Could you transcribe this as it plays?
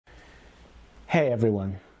Hey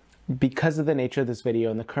everyone. Because of the nature of this video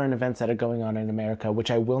and the current events that are going on in America, which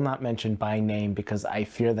I will not mention by name because I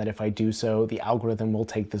fear that if I do so, the algorithm will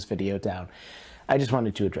take this video down, I just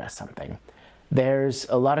wanted to address something. There's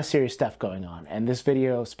a lot of serious stuff going on, and this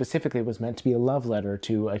video specifically was meant to be a love letter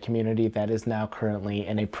to a community that is now currently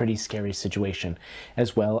in a pretty scary situation,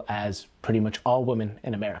 as well as pretty much all women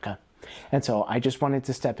in America. And so I just wanted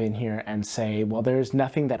to step in here and say, well, there's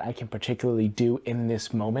nothing that I can particularly do in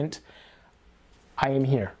this moment. I am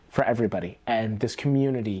here for everybody, and this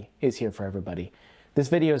community is here for everybody. This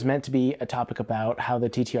video is meant to be a topic about how the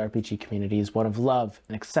TTRPG community is one of love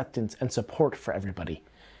and acceptance and support for everybody.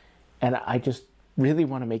 And I just really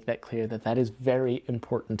want to make that clear that that is very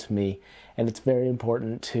important to me, and it's very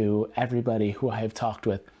important to everybody who I have talked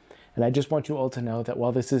with. And I just want you all to know that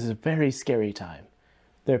while this is a very scary time,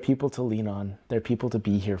 there are people to lean on, there are people to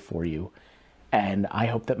be here for you. And I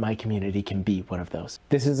hope that my community can be one of those.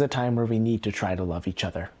 This is a time where we need to try to love each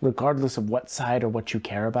other. Regardless of what side or what you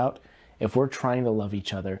care about, if we're trying to love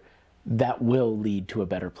each other, that will lead to a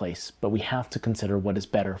better place. But we have to consider what is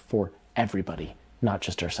better for everybody, not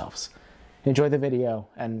just ourselves. Enjoy the video,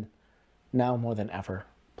 and now more than ever,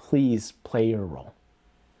 please play your role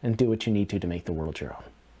and do what you need to make the world your own.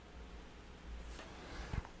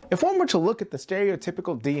 If one were to look at the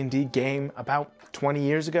stereotypical D&D game about 20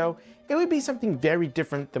 years ago, it would be something very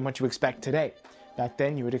different than what you expect today. Back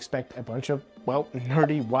then, you would expect a bunch of, well,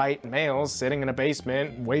 nerdy white males sitting in a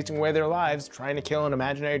basement, wasting away their lives trying to kill an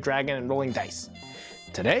imaginary dragon and rolling dice.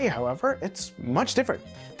 Today, however, it's much different.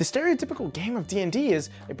 The stereotypical game of D&D is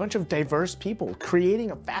a bunch of diverse people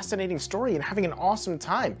creating a fascinating story and having an awesome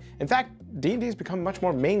time. In fact, D&D has become much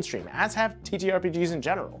more mainstream, as have TTRPGs in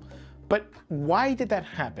general. But why did that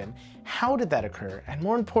happen? How did that occur? And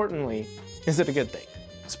more importantly, is it a good thing?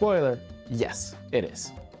 Spoiler, yes, it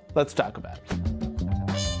is. Let's talk about it.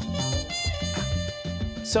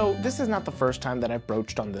 So this is not the first time that I've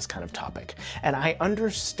broached on this kind of topic. And I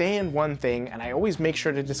understand one thing, and I always make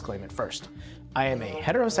sure to disclaim it first. I am a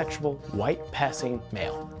heterosexual, white-passing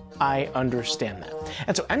male. I understand that.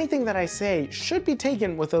 And so anything that I say should be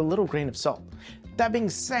taken with a little grain of salt. That being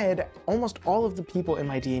said, almost all of the people in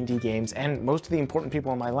my D&D games and most of the important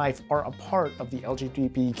people in my life are a part of the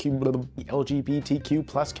LGBTQ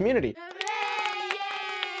plus community.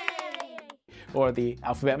 Or the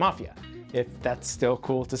Alphabet Mafia, if that's still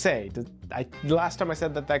cool to say. Last time I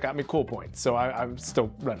said that, that got me cool points, so I'm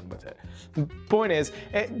still running with it. The point is,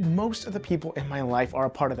 most of the people in my life are a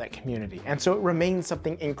part of that community, and so it remains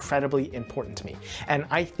something incredibly important to me. And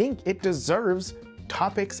I think it deserves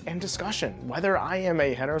topics and discussion. Whether I am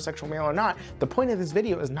a heterosexual male or not, the point of this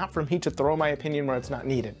video is not for me to throw my opinion where it's not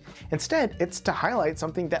needed. Instead, it's to highlight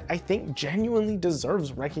something that I think genuinely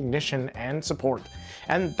deserves recognition and support.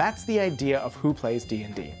 And that's the idea of who plays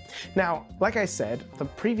D&D. Now, like I said, the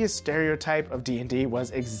previous stereotype of D&D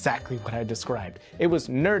was exactly what I described. It was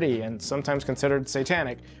nerdy and sometimes considered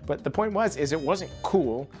satanic, but the point was it wasn't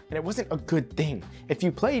cool and it wasn't a good thing. If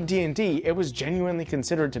you played D&D, it was genuinely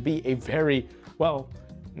considered to be a very, well,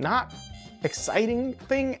 not exciting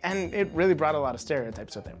thing, and it really brought a lot of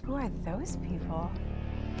stereotypes with it. Who are those people?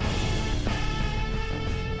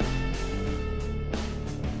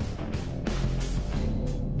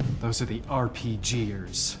 Those are the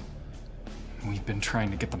RPGers. We've been trying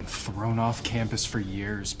to get them thrown off campus for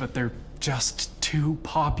years, but they're just too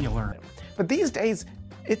popular. But these days,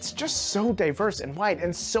 it's just so diverse and wide,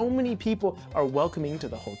 and so many people are welcoming to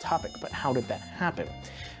the whole topic. But how did that happen?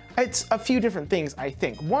 It's a few different things, I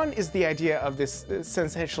think. One is the idea of this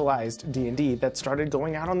sensationalized D&D that started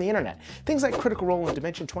going out on the internet. Things like Critical Role and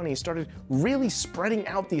Dimension 20 started really spreading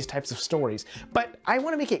out these types of stories. But I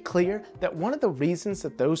want to make it clear that one of the reasons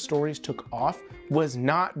that those stories took off was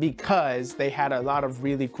not because they had a lot of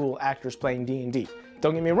really cool actors playing D&D.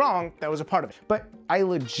 Don't get me wrong, that was a part of it. But I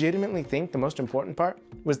legitimately think the most important part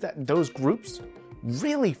was that those groups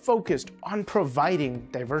really focused on providing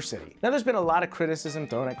diversity. Now, there's been a lot of criticism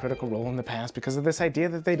thrown at Critical Role in the past because of this idea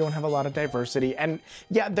that they don't have a lot of diversity, and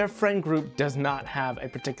yeah, their friend group does not have a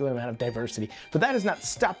particular amount of diversity, but that has not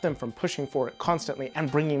stopped them from pushing for it constantly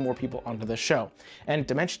and bringing more people onto the show. And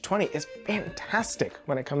Dimension 20 is fantastic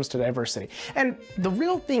when it comes to diversity. And the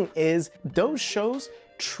real thing is, those shows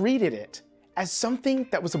treated it as something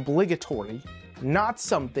that was obligatory, not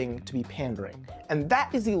something to be pandering. And that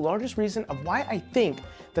is the largest reason of why I think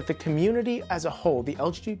that the community as a whole, the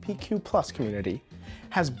LGBTQ plus community,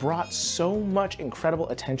 has brought so much incredible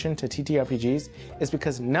attention to TTRPGs is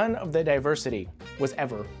because none of the diversity was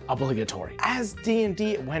ever obligatory. As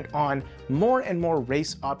D&D went on, more and more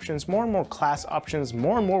race options, more and more class options,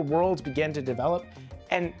 more and more worlds began to develop,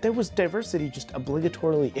 And there was diversity just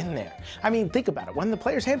obligatorily in there. I mean, think about it. When the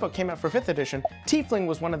Player's Handbook came out for 5th edition, Tiefling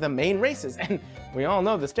was one of the main races, and we all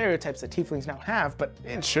know the stereotypes that Tieflings now have, but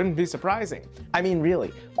it shouldn't be surprising. I mean,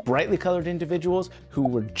 really, brightly colored individuals who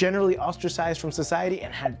were generally ostracized from society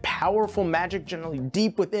and had powerful magic generally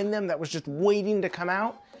deep within them that was just waiting to come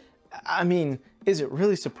out. I mean, is it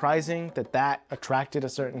really surprising that that attracted a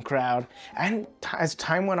certain crowd? And as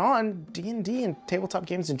time went on, D&D and tabletop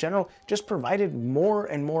games in general just provided more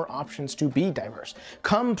and more options to be diverse.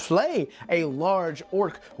 Come play a large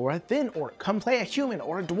orc or a thin orc. Come play a human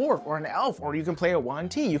or a dwarf or an elf, or you can play a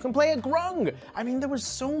Yuan-Ti, you can play a grung. I mean, there was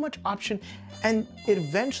so much option, and it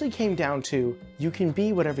eventually came down to you can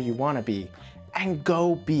be whatever you want to be and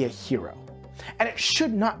go be a hero. And it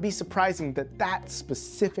should not be surprising that that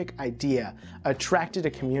specific idea attracted a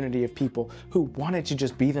community of people who wanted to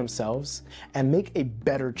just be themselves and make a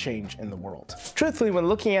better change in the world. Truthfully, when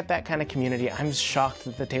looking at that kind of community, I'm shocked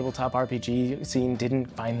that the tabletop RPG scene didn't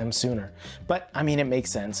find them sooner. But I mean, it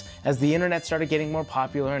makes sense. As the internet started getting more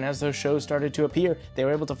popular and as those shows started to appear, they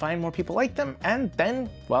were able to find more people like them and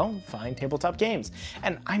then, well, find tabletop games.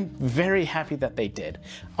 And I'm very happy that they did.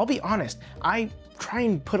 I'll be honest, I try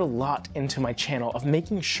and put a lot into my channel of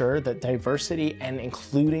making sure that diversity and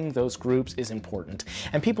including those groups is important.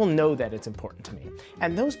 And people know that it's important to me.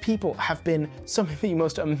 And those people have been some of the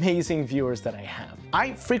most amazing viewers that I have.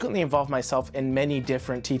 I frequently involve myself in many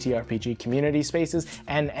different TTRPG community spaces,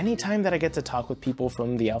 and anytime that I get to talk with people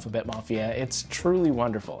from the Alphabet Mafia, it's truly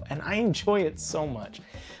wonderful, and I enjoy it so much.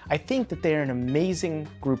 I think that they're an amazing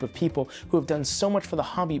group of people who have done so much for the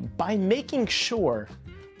hobby by making sure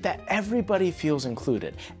that everybody feels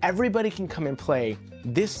included. Everybody can come and play.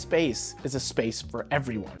 This space is a space for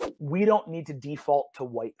everyone. We don't need to default to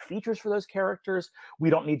white features for those characters. We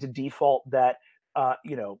don't need to default that,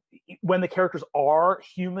 you know, when the characters are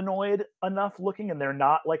humanoid enough looking and they're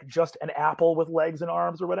not like just an apple with legs and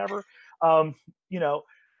arms or whatever, you know,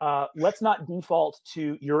 let's not default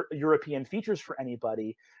to European features for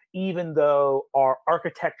anybody, even though our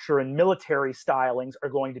architecture and military stylings are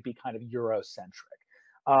going to be kind of Eurocentric.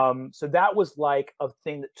 So that was like a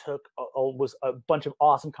thing that took was a bunch of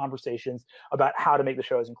awesome conversations about how to make the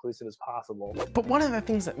show as inclusive as possible. But one of the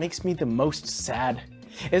things that makes me the most sad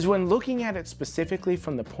is when looking at it specifically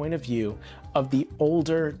from the point of view of the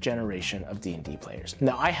older generation of D&D players.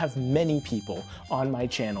 Now, I have many people on my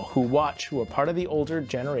channel who are part of the older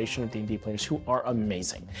generation of D&D players who are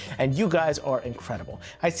amazing. And you guys are incredible.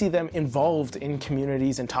 I see them involved in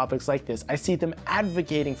communities and topics like this. I see them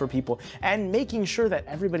advocating for people and making sure that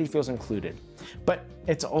everybody feels included. But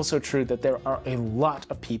it's also true that there are a lot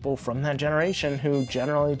of people from that generation who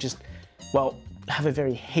generally just, well, have a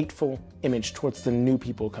very hateful image towards the new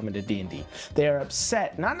people coming to D&D. They are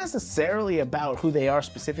upset, not necessarily about who they are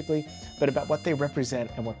specifically, but about what they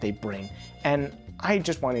represent and what they bring. And I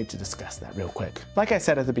just wanted to discuss that real quick. Like I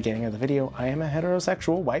said at the beginning of the video, I am a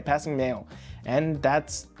heterosexual, white-passing male, and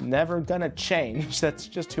that's never gonna change. That's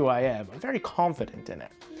just who I am. I'm very confident in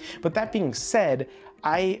it. But that being said,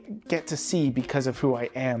 I get to see, because of who I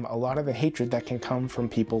am, a lot of the hatred that can come from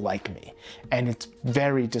people like me. And it's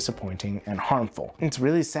very disappointing and harmful. It's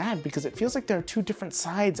really sad because it feels like there are two different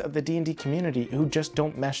sides of the D&D community who just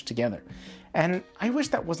don't mesh together. And I wish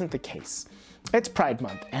that wasn't the case. It's Pride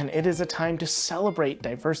Month, and it is a time to celebrate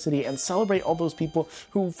diversity and celebrate all those people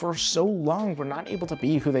who for so long were not able to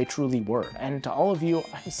be who they truly were. And to all of you,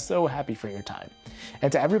 I'm so happy for your time.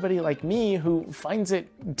 And to everybody like me who finds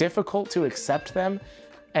it difficult to accept them,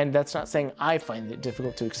 and that's not saying I find it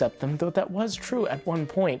difficult to accept them, though that was true at one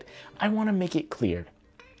point, I want to make it clear.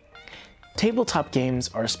 Tabletop games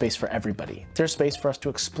are a space for everybody. They're a space for us to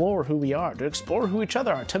explore who we are, to explore who each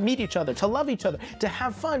other are, to meet each other, to love each other, to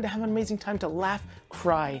have fun, to have an amazing time, to laugh,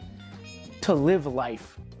 cry, to live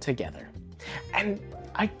life together. And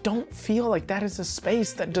I don't feel like that is a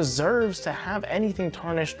space that deserves to have anything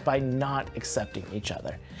tarnished by not accepting each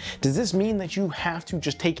other. Does this mean that you have to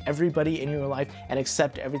just take everybody in your life and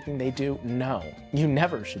accept everything they do? No, you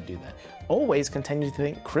never should do that. Always continue to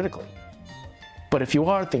think critically. But if you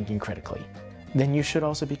are thinking critically, then you should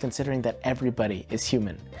also be considering that everybody is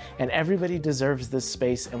human and everybody deserves this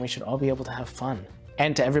space, and we should all be able to have fun.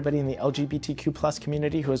 And to everybody in the LGBTQ+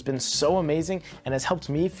 community who has been so amazing and has helped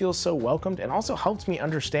me feel so welcomed and also helped me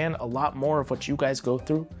understand a lot more of what you guys go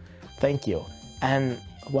through, thank you. And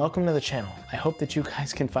welcome to the channel. I hope that you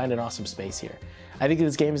guys can find an awesome space here. I think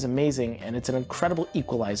this game is amazing, and it's an incredible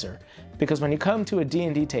equalizer, because when you come to a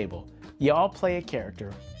D&D table, you all play a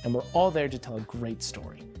character, and we're all there to tell a great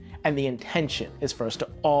story. And the intention is for us to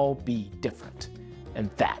all be different. And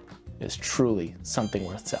that is truly something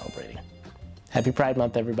worth celebrating. Happy Pride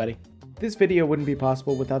Month, everybody. This video wouldn't be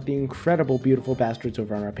possible without the incredible beautiful bastards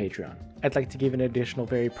over on our Patreon. I'd like to give an additional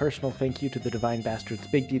very personal thank you to the Divine Bastards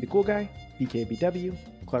Big D the Cool Guy, BKBW,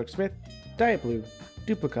 Clark Smith, Diet Blue,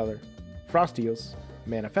 Duplicolor, Frostios,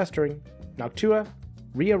 Manifestering, Noctua,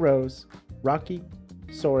 Rhea Rose, Rocky,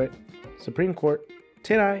 Sorit, Supreme Court,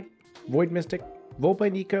 Tin Eye, Void Mystic,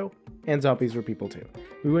 Volpe Nico, and Zombies Were People Too.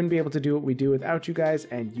 We wouldn't be able to do what we do without you guys,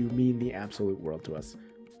 and you mean the absolute world to us.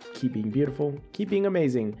 Keep being beautiful, keep being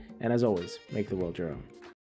amazing, and as always, make the world your own.